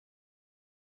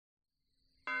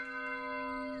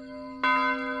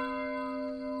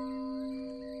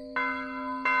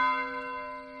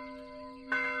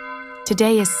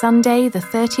Today is Sunday, the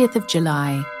 30th of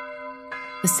July,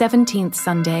 the 17th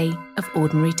Sunday of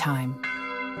Ordinary Time.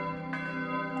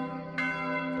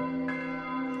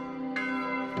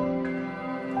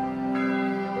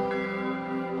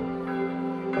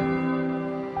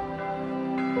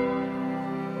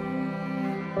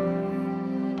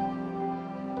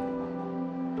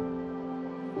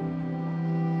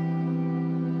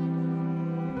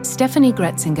 Stephanie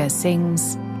Gretzinger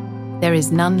sings, "There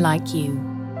is None Like You."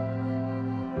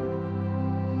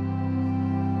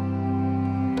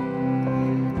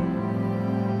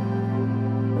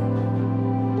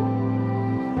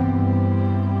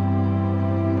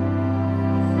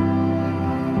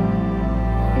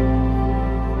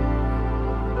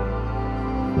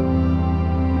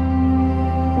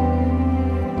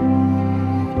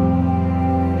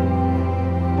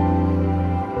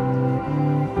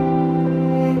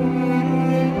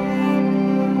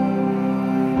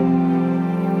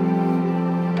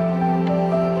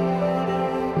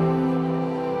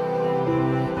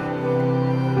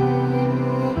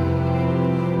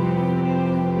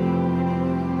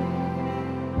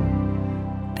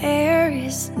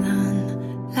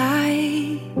 None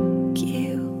like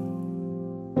you.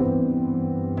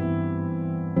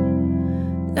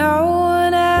 No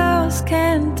one else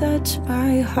can touch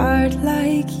my heart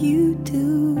like you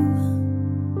do.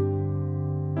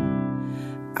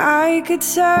 I could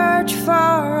search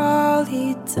for all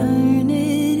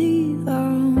eternity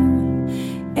long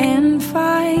and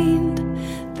find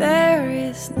there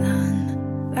is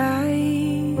none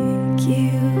like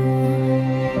you.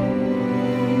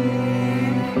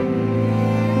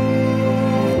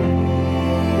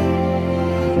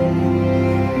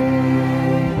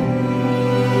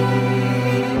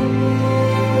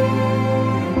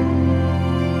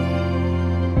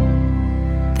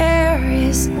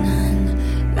 There's none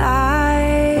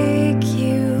like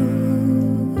you,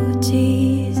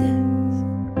 Jesus.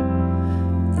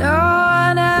 No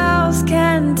one else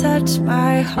can touch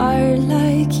my heart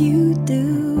like you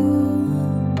do.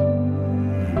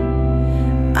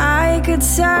 I could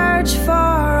search for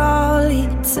all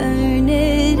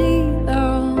eternity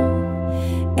long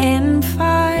and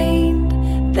find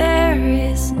there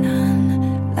is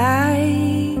none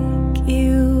like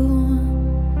you.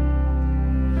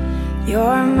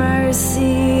 Your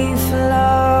mercy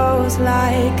flows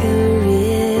like a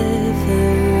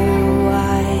river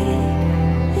wide,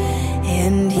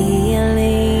 and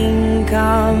healing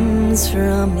comes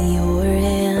from your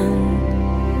hand.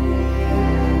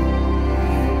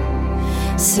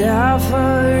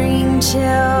 Suffering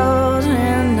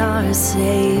children are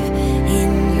safe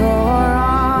in your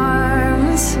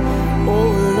arms.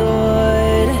 Oh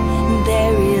Lord,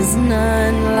 there is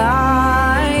none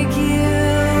like you.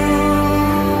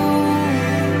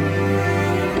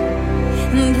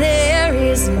 There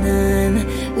is none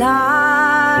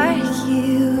like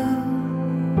you.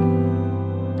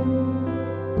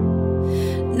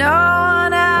 No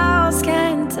one else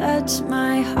can touch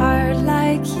my heart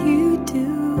like you do.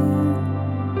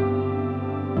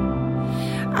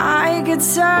 I could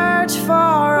search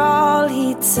for all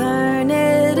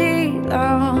eternity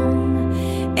long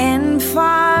and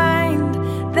find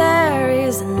there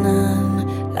is none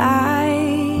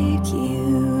like you.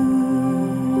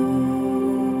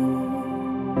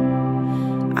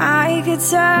 I could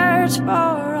search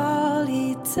for all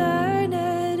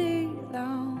eternity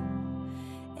long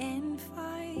and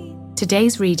find.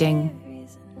 Today's reading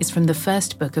is from the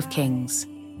first book of Kings.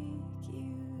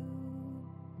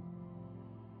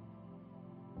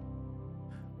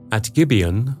 At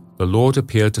Gibeon, the Lord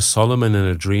appeared to Solomon in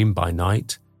a dream by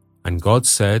night, and God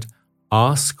said,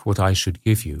 "Ask what I should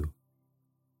give you."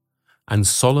 And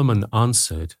Solomon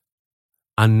answered,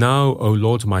 "And now, O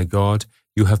Lord my God,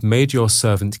 you have made your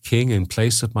servant king in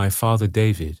place of my father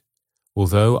David,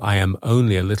 although I am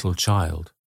only a little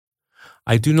child.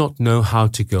 I do not know how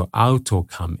to go out or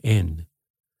come in.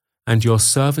 And your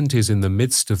servant is in the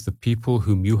midst of the people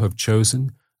whom you have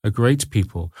chosen, a great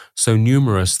people, so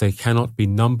numerous they cannot be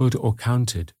numbered or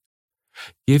counted.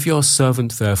 Give your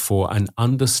servant, therefore, an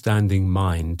understanding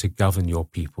mind to govern your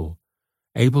people,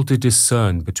 able to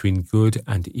discern between good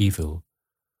and evil.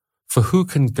 For who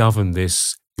can govern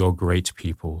this, your great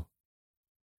people?"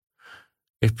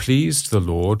 It pleased the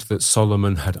Lord that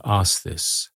Solomon had asked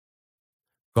this.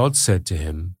 God said to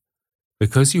him,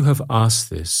 "Because you have asked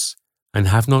this, and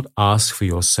have not asked for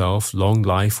yourself long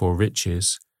life or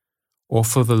riches, or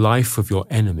for the life of your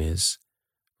enemies,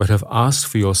 but have asked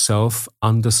for yourself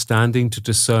understanding to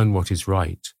discern what is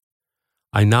right,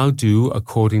 I now do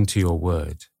according to your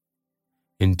word.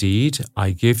 Indeed,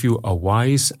 I give you a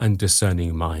wise and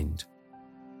discerning mind.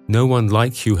 No one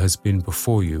like you has been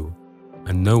before you,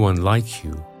 and no one like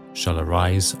you shall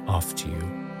arise after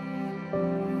you.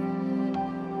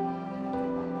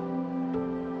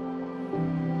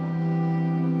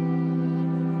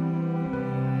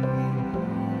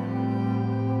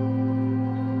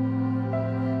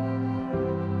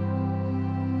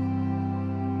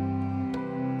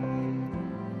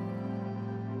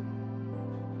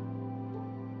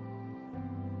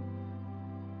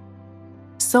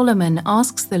 Solomon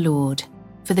asks the Lord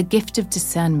for the gift of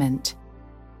discernment.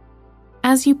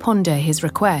 As you ponder his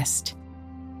request,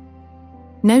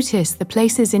 notice the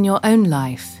places in your own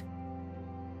life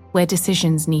where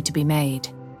decisions need to be made.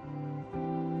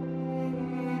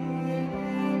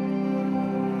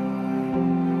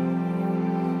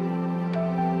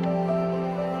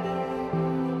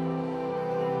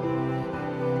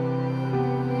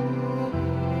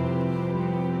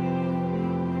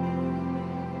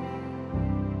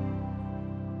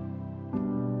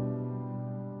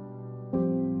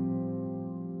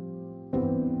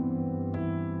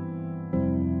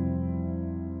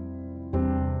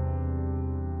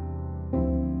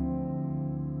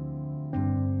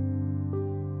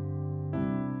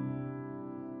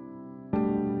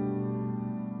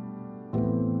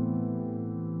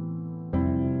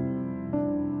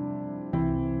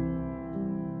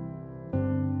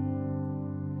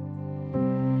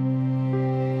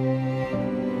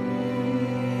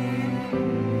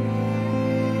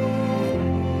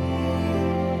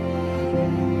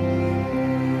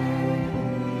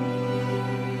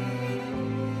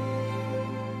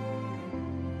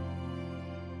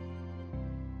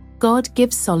 God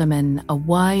gives Solomon a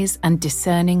wise and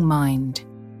discerning mind.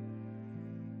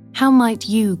 How might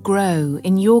you grow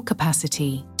in your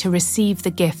capacity to receive the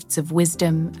gifts of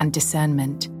wisdom and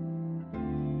discernment?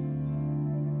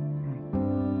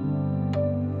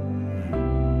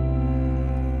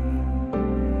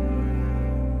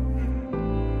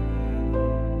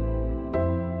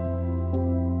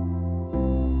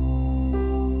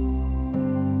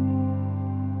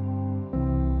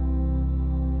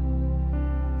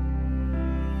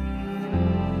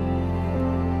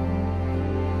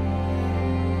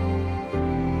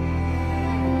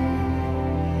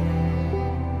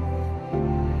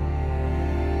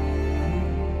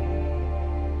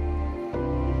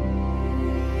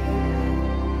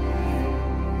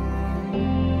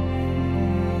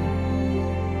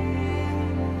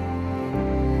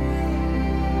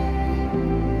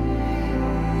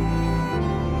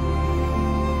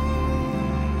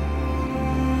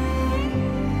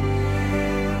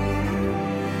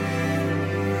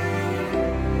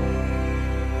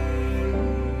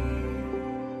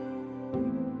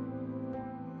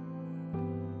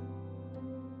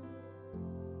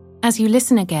 As you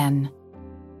listen again,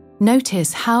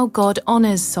 notice how God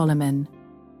honors Solomon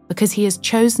because he has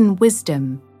chosen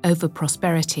wisdom over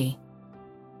prosperity.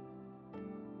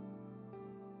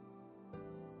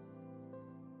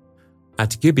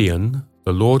 At Gibeon,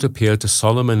 the Lord appeared to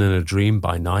Solomon in a dream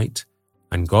by night,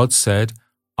 and God said,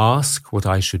 "Ask what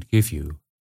I should give you."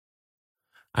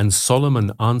 And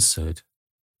Solomon answered,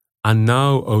 "And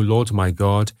now, O Lord my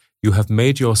God, you have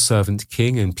made your servant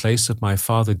king in place of my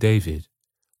father David,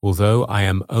 although I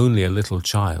am only a little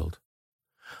child.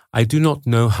 I do not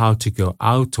know how to go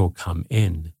out or come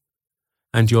in.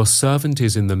 And your servant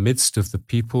is in the midst of the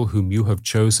people whom you have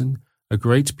chosen, a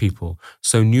great people,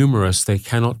 so numerous they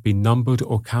cannot be numbered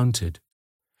or counted.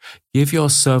 Give your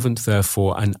servant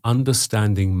therefore an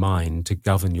understanding mind to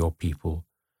govern your people,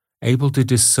 able to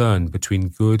discern between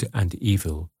good and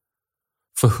evil.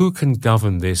 For who can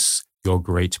govern this, your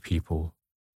great people?"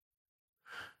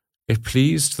 It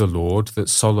pleased the Lord that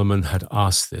Solomon had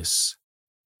asked this.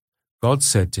 God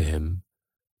said to him,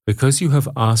 "Because you have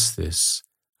asked this,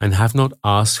 and have not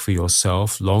asked for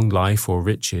yourself long life or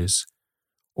riches,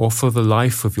 or for the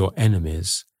life of your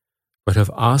enemies, but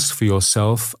have asked for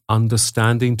yourself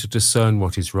understanding to discern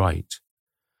what is right,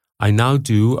 I now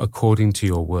do according to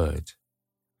your word.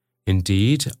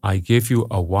 Indeed, I give you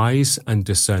a wise and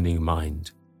discerning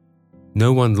mind.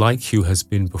 No one like you has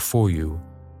been before you,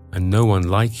 and no one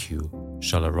like you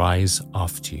shall arise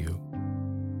after you."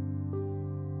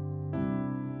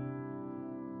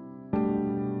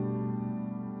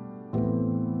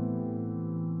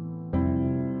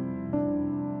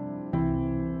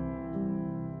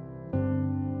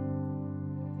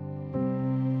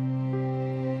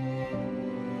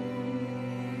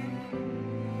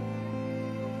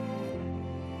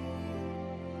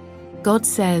 God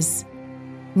says,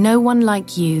 "No one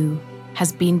like you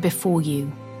has been before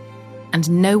you, and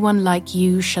no one like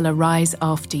you shall arise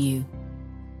after you."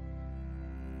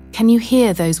 Can you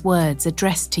hear those words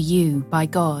addressed to you by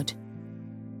God?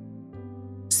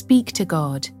 Speak to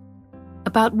God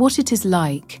about what it is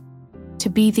like to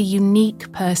be the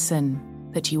unique person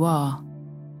that you are.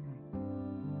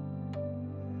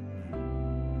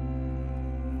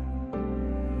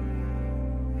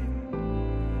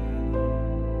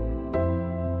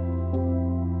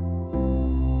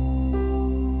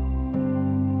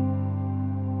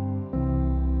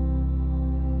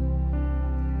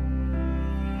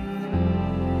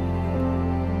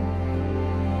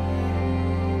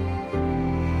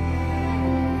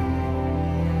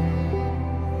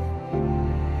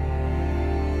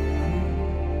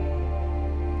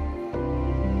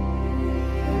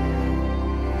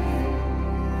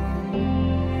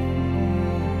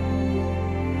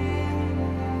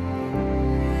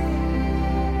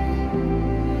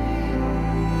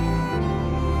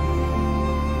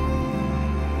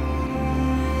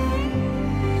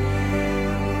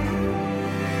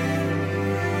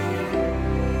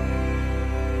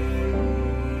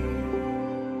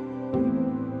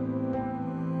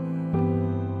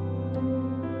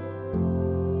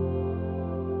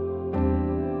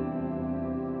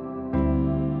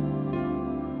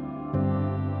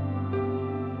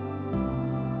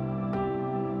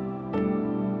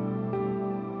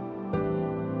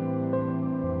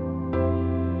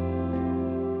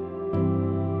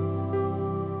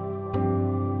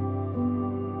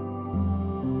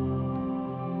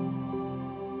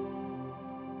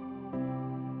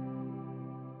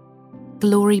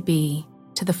 Glory be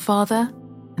to the Father,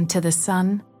 and to the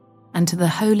Son, and to the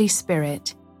Holy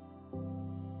Spirit.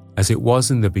 As it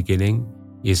was in the beginning,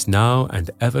 is now,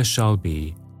 and ever shall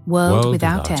be, World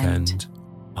without end.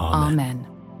 Amen. Amen.